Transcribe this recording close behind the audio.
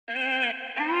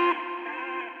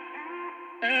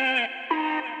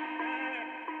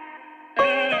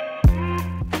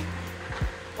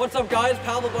What's up guys,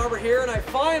 Pavel Barber here, and I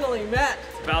finally met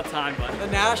It's about time, bud. the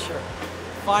Nasher.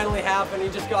 Finally happened, he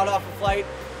just got off a flight.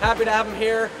 Happy to have him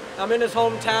here. I'm in his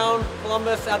hometown,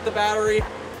 Columbus, at the Battery.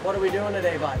 What are we doing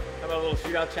today, bud? How about a little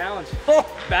shootout challenge? Oh.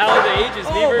 Battle of the ages,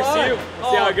 me versus you. Let's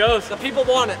see how it goes. The people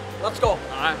want it. Let's go. All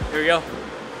right, here we go.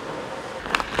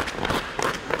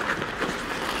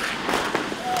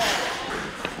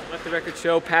 Let the record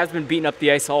show, Pav's been beating up the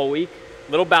ice all week.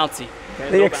 A little bouncy. Okay,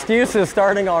 The excuse is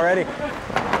starting already.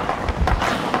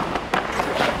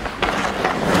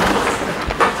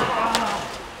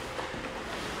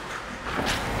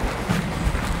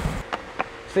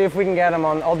 See if we can get him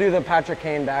on. I'll do the Patrick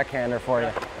Kane backhander for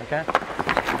you, okay?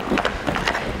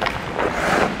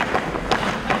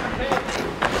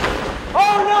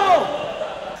 Oh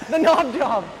no! The knob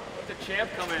job. Let the champ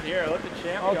come in here. Let the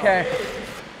champ go. Okay.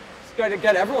 Just got to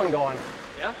get everyone going.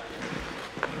 Yeah?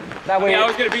 That way. I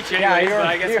was going to beat you anyways, but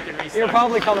I guess we can restart. You're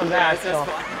probably coming back. Yeah,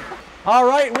 that's fine. All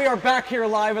right, we are back here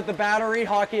live at the Battery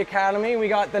Hockey Academy. We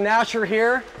got the Nasher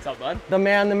here. What's up, bud? The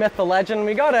man, the myth, the legend.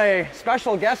 We got a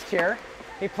special guest here.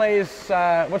 He plays,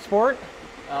 what sport?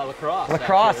 Lacrosse.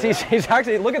 Lacrosse. Actually, yeah. He's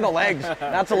actually, look at the legs.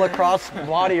 That's a lacrosse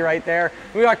body right there.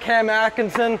 We got Cam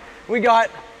Atkinson. We got...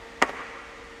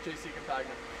 JC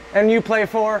Compagnon. And you play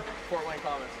for? Fort Wayne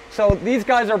Comets. So these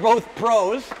guys are both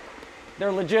pros.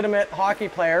 They're legitimate hockey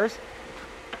players.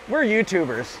 We're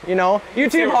YouTubers, you know?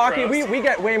 YouTube hockey, we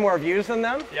get way more views than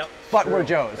them. Yep. But we're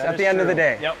Joes at the end of the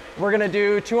day. Yep. We're gonna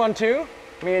do 2-on-2,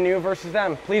 me and you versus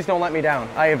them. Please don't let me down.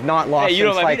 I have not lost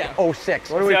since like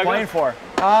 06. What are we playing for?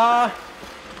 What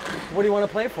do you want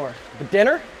to play for? The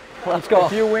dinner? Let's go.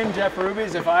 If you win, Jeff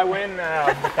Ruby's. If I win,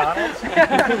 McDonald's.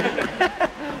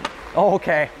 Oh,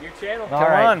 okay. Your channel. All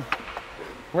Come right. on.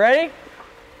 Ready?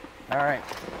 All right.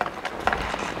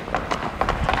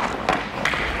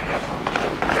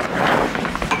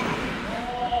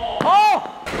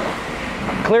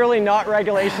 Clearly not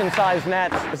regulation size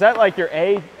nets. Is that like your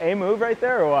A move right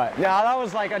there or what? No, that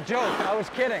was like a joke. I was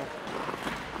kidding.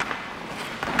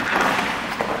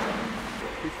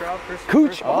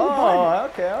 Cooch. Oh,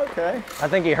 okay. I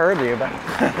think he heard you, but.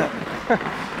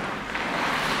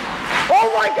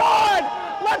 Oh my God!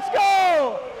 Let's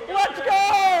go! Let's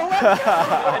go! Let's go!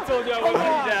 I told you I wouldn't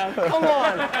let you down. Come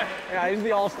on! Yeah, he's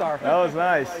the all-star. That was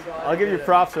nice. I'll give you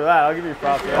props for that.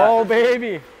 Oh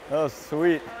baby! That was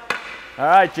sweet. All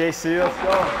right, JC, let's go.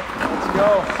 Let's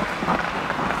go.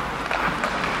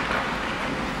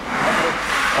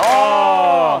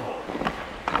 Oh!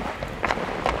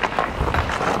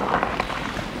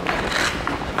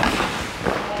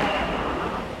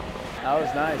 That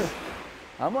was nice.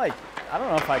 I'm like, I don't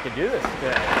know if I could do this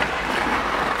today.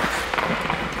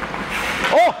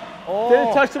 Oh!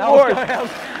 Didn't touch the board. That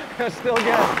was still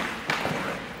good.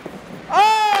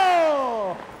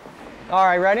 Oh! All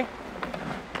right, ready?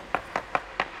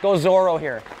 Go Zorro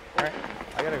here. All right.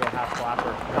 I gotta go half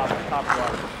flapper, top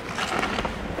flapper.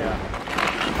 Yeah.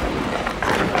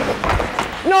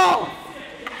 No!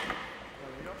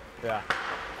 Yeah.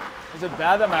 Is it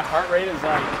bad that my heart rate is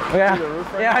like through the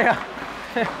roof right now?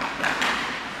 Yeah.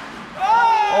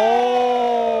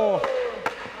 Oh!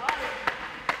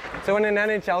 So in an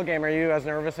NHL game, are you as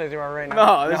nervous as you are right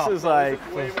now? No, this is like,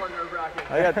 way more nerve-wracking.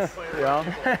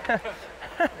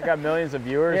 I got millions of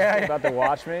viewers about to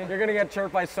watch me. You're gonna get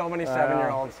chirped by so many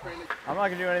 7-year-olds. I'm not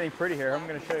gonna do anything pretty here. I'm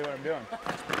gonna show you what I'm doing.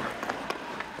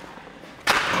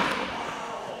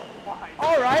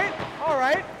 All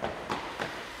right.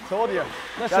 Told you.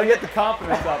 Listen, Gotta get the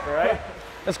confidence up, all right?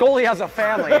 This goalie has a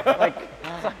family. Like,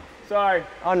 Sorry.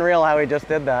 unreal how he just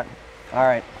did that. All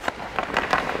right.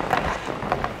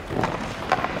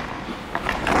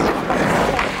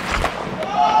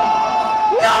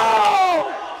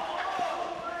 No!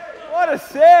 What a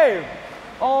save!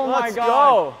 Oh my Let's God.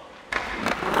 go.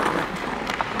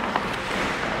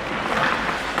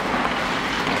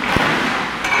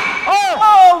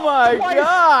 Oh my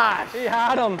gosh! He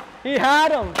had him. He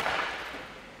had him.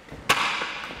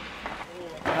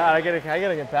 God, I gotta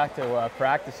get back to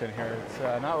practicing here. It's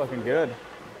not looking good.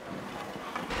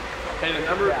 Hey, the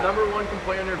number one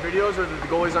complaint on your videos are that the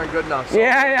goalies aren't good enough. So.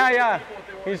 Yeah.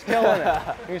 He's killing it.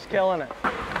 He's killing it.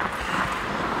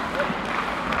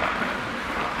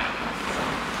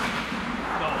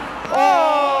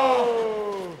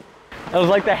 Oh! That was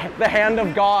like the hand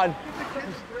of God.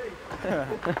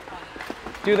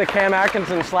 Do the Cam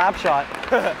Atkinson slap shot.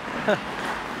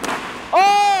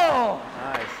 Oh!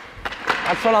 Nice.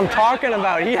 That's what I'm talking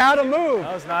about. He had a move.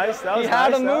 That was nice. He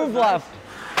had a move left.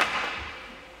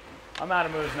 I'm out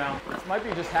of moves now. This might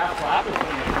be just half flap.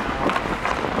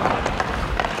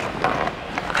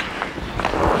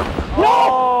 No!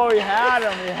 Oh, he had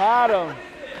him.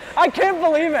 I can't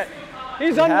believe it.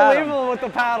 He's unbelievable with the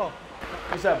paddle.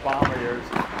 Who's that bomb of yours?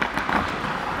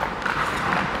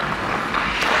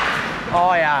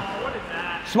 Oh yeah. What is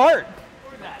that? Smart.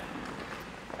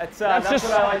 That's just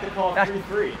what I like to call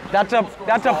 3-3. That's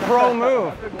a pro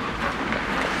move.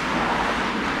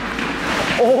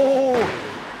 Oh,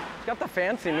 he's got the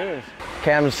fancy moves.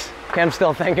 Cam's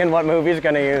still thinking what move he's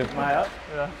gonna use. Am I up?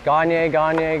 Yeah.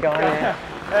 Gagne.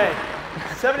 Hey,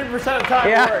 70% of the time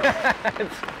it works.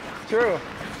 it's true.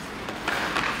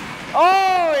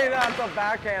 Oh, that's a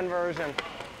backhand version.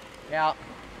 Yeah,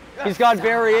 he's got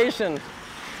variations.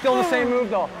 Still the same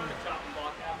move though.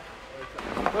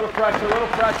 Little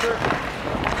pressure.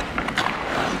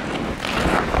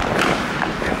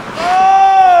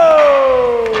 Oh!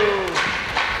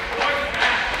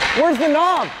 Where's the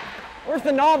knob? Where's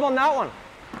the knob on that one?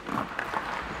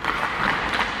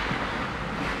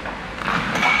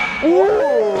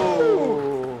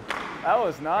 Ooh! That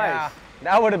was nice. Yeah,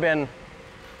 that would have been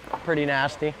pretty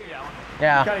nasty.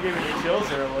 Yeah. Kind of gave me the chills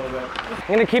there a little bit. I'm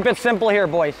gonna keep it simple here,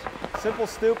 boys. Simple,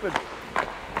 stupid.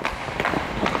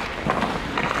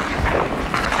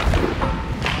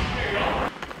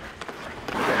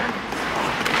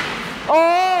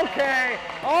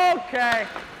 Okay.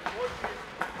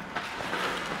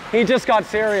 He just got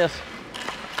serious.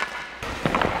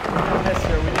 Miss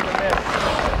here, we need to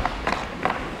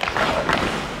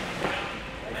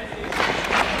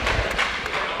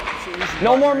miss.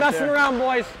 No more messing around,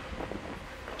 boys.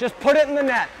 Just put it in the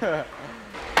net.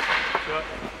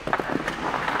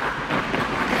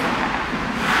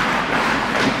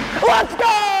 Let's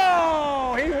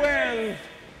go! He wins.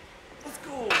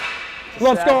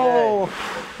 Let's go.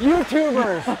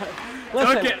 YouTubers.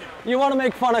 Listen, you want to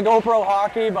make fun of GoPro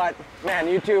hockey, but man,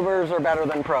 YouTubers are better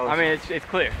than pros. I mean, it's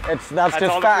clear. That's all just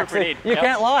the facts. proof we need. You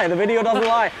can't lie. The video doesn't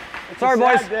lie. Sorry, a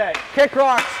boys. sad day. Kick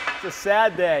rocks. It's a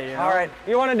sad day, you know? All right.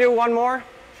 You want to do one more?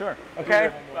 Sure.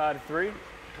 Okay. 3?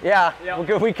 Yeah.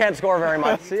 We can't score very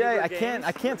much. See, I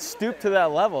can't stoop to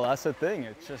that level. That's the thing.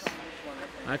 It's just.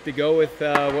 I have to go with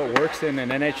what works in an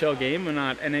NHL game and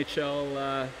not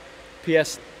NHL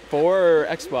PS4 or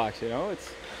Xbox. You know,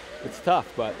 it's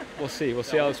tough, but we'll see. We'll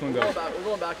see how this one goes. We're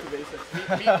going back to basics.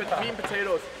 Meat and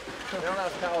potatoes. They don't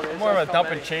have calories. I'm more of a dump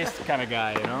and chase kind of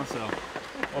guy, you know. So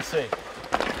we'll see.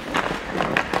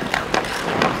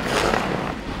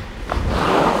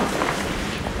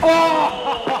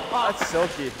 Oh! That's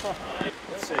silky.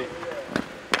 Let's see.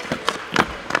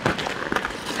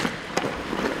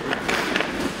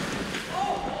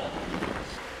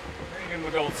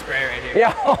 With old spray right here.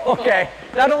 Yeah, okay.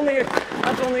 That's only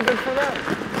good for them.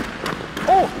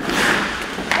 Oh!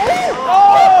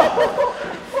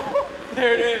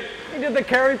 There it is. He did the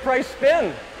Carey Price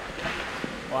spin.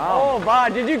 Wow. Oh,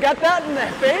 Bod, did you get that in the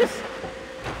face?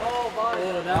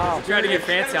 Trying to get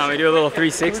fancy on me. Do a little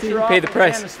 360. Pay the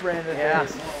price. Yeah.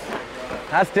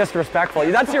 That's disrespectful.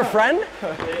 That's your friend?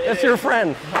 That's your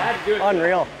friend.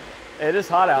 Unreal. It is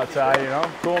hot outside, you know.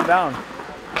 Cooling down.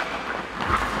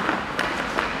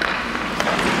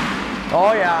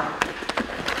 Oh, yeah.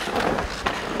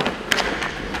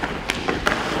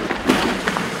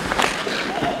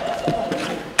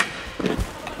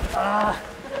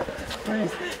 You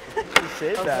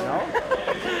saved that, no?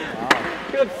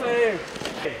 Good save.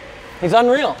 He's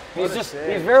unreal. He's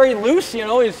very loose, you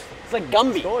know. He's like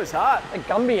Gumby. Goal is hot. Like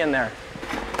Gumby in there.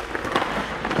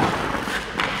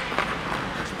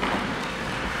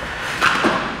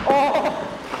 Oh!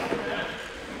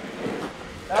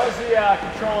 That was the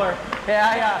controller.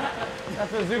 Yeah.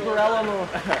 That's a Zuccarello move.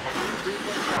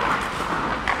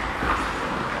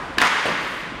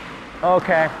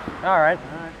 Okay. All right.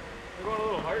 We're going a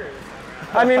little harder this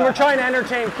time. I mean, we're trying to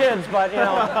entertain kids, but you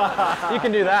know, you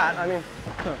can do that. I mean,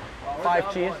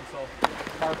 5 cheese.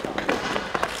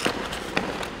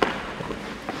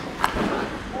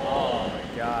 Oh my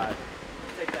God.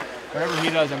 Whatever he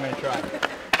does, I'm gonna try.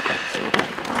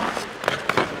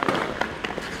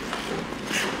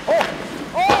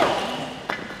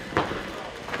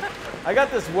 I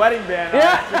got this wedding band on.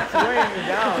 It's weighing me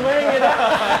down. It's weighing it up.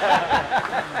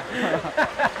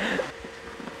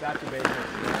 Back to basics.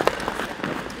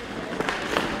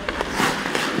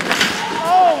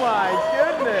 Oh my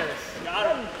goodness! Got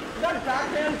him. Is that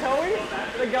backhand Toey?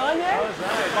 The Gagne? That was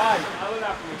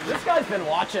nice. This guy's been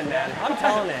watching, man. I'm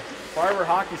telling you. Barber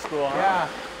hockey school, huh? Yeah.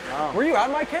 Wow. Were you at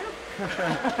my camp?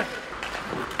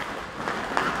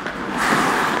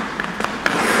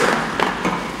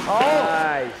 Oh.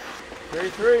 Nice.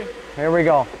 3-3. Here we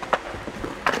go.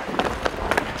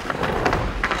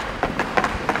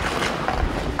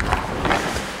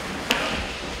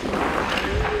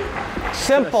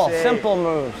 Simple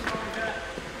moves.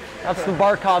 That's the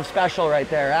Barkov special right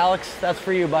there. Alex, that's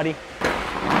for you, buddy.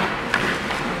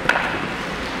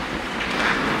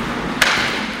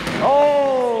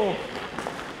 Oh!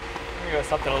 I'm gonna go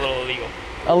something a little illegal.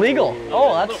 Illegal?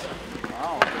 Oh,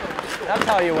 that's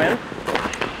how you win.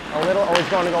 A little, oh, he's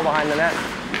going to go behind the net.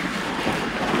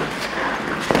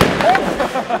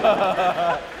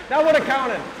 Oh! That would have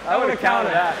counted. I would have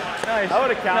counted that. Nice. I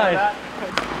would have counted that.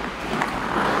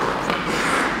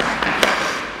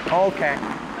 Okay.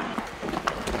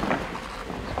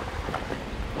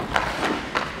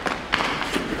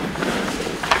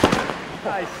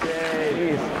 Nice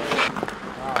save.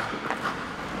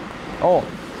 Oh.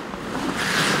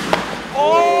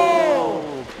 Oh!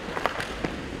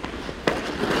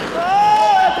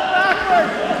 Oh,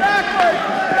 that's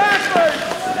backwards!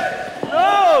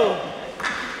 No!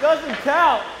 Doesn't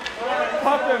count.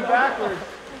 Pump him backwards.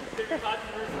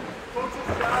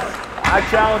 I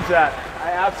challenge that.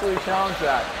 I absolutely challenge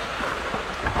that.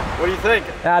 What do you think?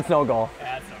 That's no goal.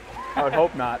 I would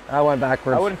hope not. I went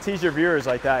backwards. I wouldn't tease your viewers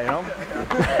like that, you know?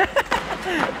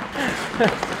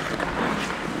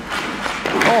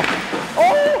 Oh!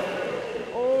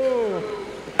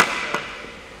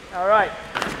 All right.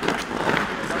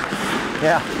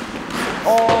 Yeah.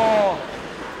 Oh!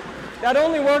 That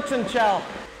only works in Chell.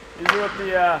 These are what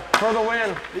the For the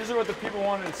win. these are what the people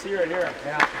wanted to see right here.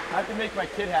 Yeah. I have to make my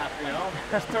kid happy, you know?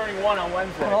 He's turning 1 on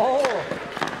Wednesday. Oh!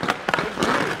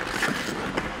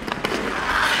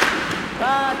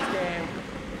 That's game.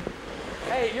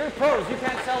 Hey, you're pros. You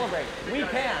can't celebrate. We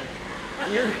can.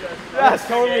 You're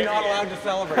totally not allowed to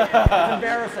celebrate. It's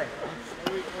embarrassing.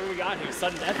 What do we got here?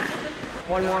 Sudden death?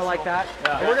 One more like that.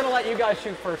 Yeah. We're going to let you guys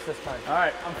shoot first this time. All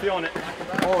right, I'm feeling it.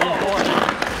 Oh, he's going.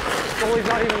 Goalie's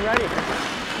not even ready.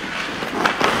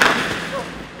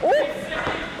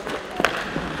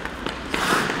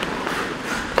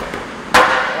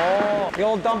 Oh, the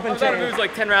old dump and That change. moves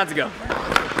like 10 rounds ago.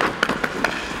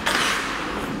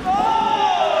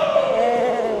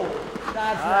 Oh,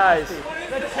 that's Nice. nasty.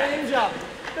 The change up.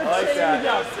 The I like change that.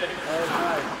 up. That was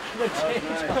nice. The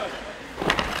change up.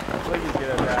 I think he's good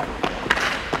at that.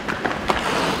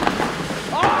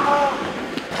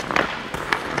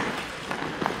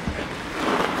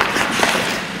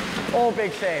 Oh,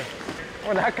 big save.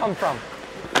 Where'd that come from?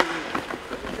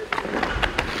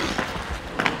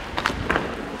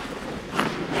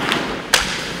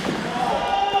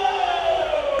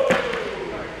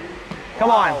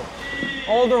 Come on.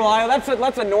 Older Lyle, that's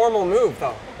a normal move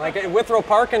though. Like at Withrow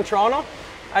Park in Toronto,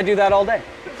 I do that all day.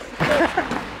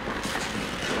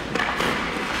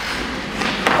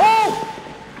 Oh!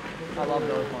 I love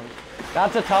those ones.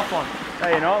 That's a tough one.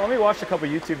 Hey, you know what? Let me watch a couple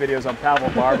YouTube videos on Pavel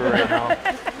Barber right now.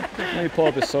 Let me pull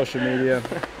up his social media.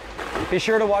 Be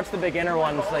sure to watch the beginner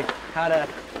ones, like how to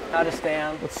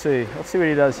stand. Let's see what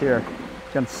he does here.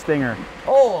 Against Stinger.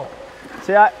 Oh!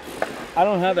 See, I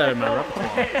don't have that in my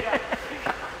repertoire.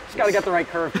 Just gotta get the right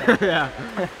curve there. Yeah.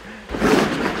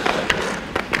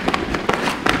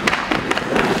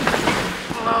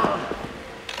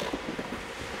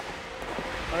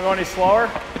 Wanna go any slower?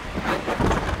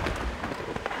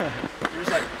 You're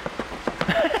just like.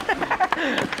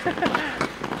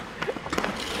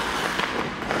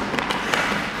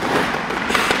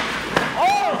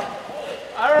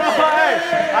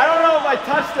 I don't know if I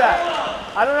touched that.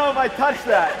 I don't know if I touched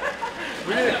that.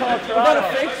 We need to call Toronto. Is that a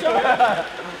fake shot?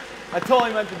 I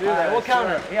totally meant to do that. We'll count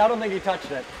it. Yeah, I don't think he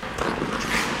touched it.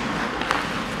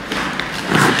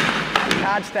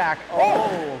 Pad stack.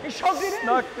 Oh! He shoved it in.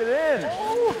 Snuck it in.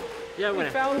 Oh! Yeah, I'm He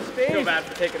gonna found space. feel bad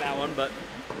for taking that one, but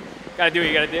gotta do what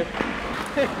you gotta do.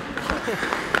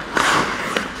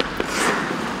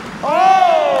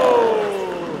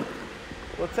 Oh!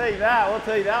 We'll take that. We'll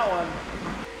take that one.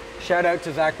 Shout out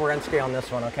to Zach Wierenski on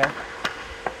this one, okay?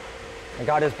 I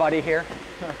got his buddy here.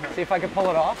 See if I can pull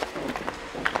it off.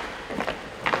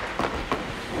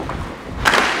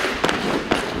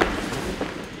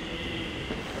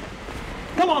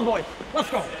 Come on, boys. Let's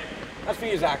go. That's for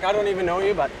you, Zach. I don't even know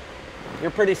you, but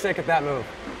you're pretty sick at that move.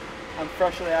 I'm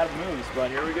freshly out of moves, but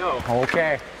here we go.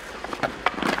 Okay.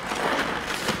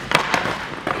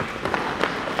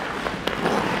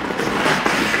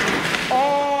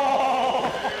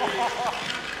 Oh!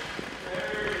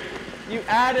 You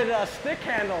added a stick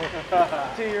handle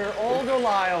to your old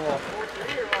reliable.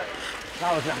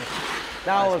 That was nice.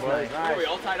 That was nice. Are we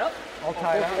all tied up? All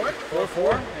tied up.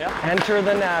 4-4? Yeah. Enter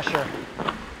the Nasher.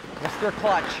 Mr.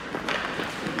 Clutch.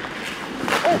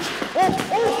 Oh! Oh!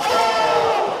 Oh!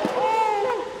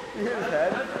 Oh! You hit his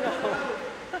head?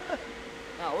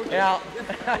 Oh, No, we're good. Yeah.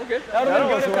 We're good. That would have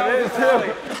been good if that was a Sally.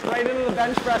 Right into the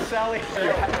bench press Sally.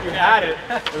 You had it.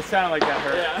 It sounded like that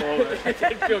hurt. Yeah. It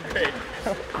did feel great.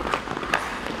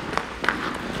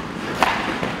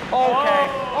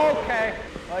 Okay.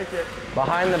 Like it.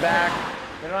 Behind the back.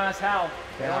 They don't ask how.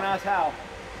 They don't ask how.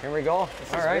 Here we go. All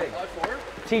right.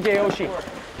 Big. TJ Oshie.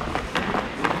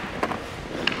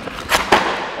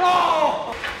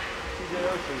 Oh! TJ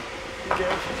Oshie. TJ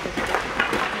Oshie.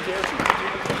 TJ Oshie.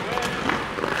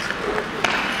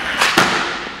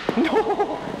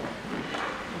 No!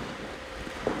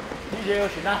 TJ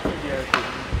Oshie, not TJ Oshie.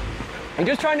 You're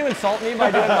just trying to insult me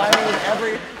by doing my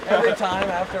move every time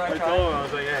after I try. I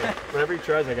was like, hey, whatever he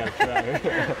tries, I gotta try.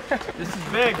 This is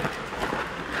big.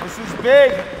 This is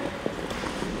big.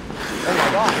 Oh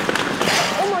my god.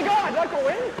 Oh my god, that go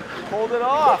in? Hold it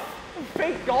off.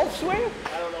 Fake golf swing?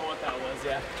 I don't know what that was,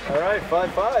 yeah. All right,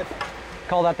 5-5.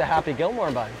 Call that the Happy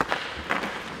Gilmore button.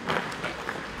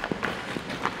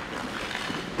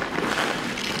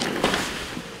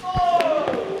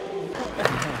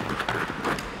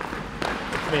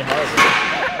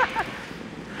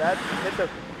 That hit the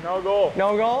no goal.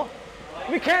 No goal?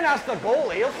 We can't ask the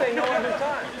goalie. He'll say no every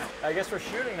time. I guess we're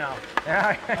shooting now.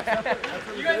 Yeah.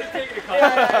 You guys are taking a call.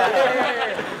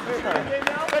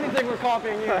 If anything, we're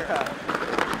copying you here.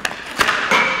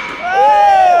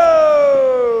 Oh!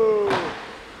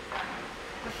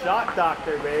 Shot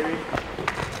doctor, baby.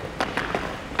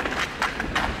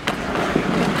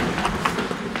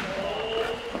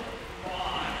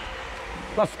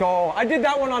 Let's go. I did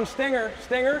that one on Stinger.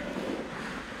 Stinger.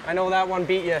 I know that one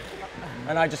beat you.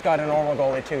 And I just got a normal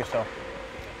goalie too, so.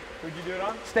 Who'd you do it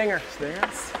on? Stinger. Stinger?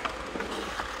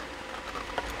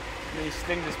 Did he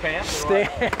sting his pants? Sting.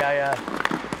 Yeah.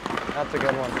 That's a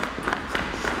good one.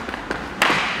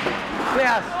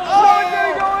 Yes. Oh, it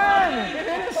didn't go in! It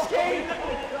hit his skate.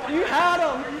 You had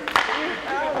him. You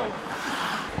had him.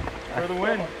 For the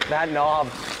win. That knob.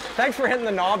 Thanks for hitting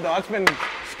the knob though. That's been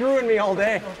screwing me all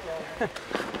day.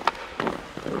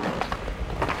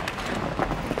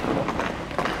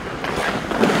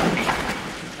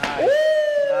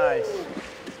 Nice.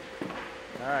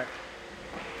 All right.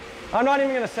 I'm not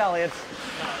even gonna sell it.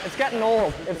 It's getting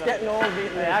old. It's getting old beating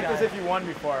these Act guys. as if you won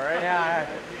before, right? Yeah.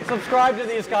 Subscribe to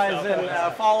these guys and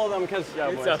follow them because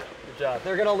Good job.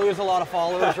 they're gonna lose a lot of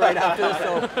followers right after this.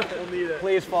 So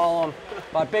please follow them.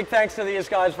 But big thanks to these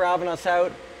guys for having us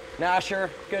out. Nasher,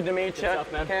 good to meet you.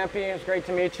 stuff, man. Campy, it's great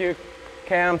to meet you.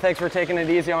 Cam, thanks for taking it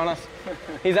easy on us.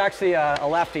 He's actually a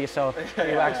lefty, so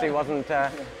he actually wasn't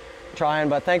trying.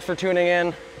 But thanks for tuning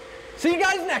in. See you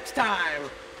guys next time.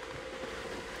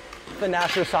 The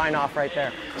Nasher sign off right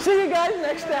there. See you guys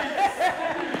next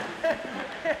time.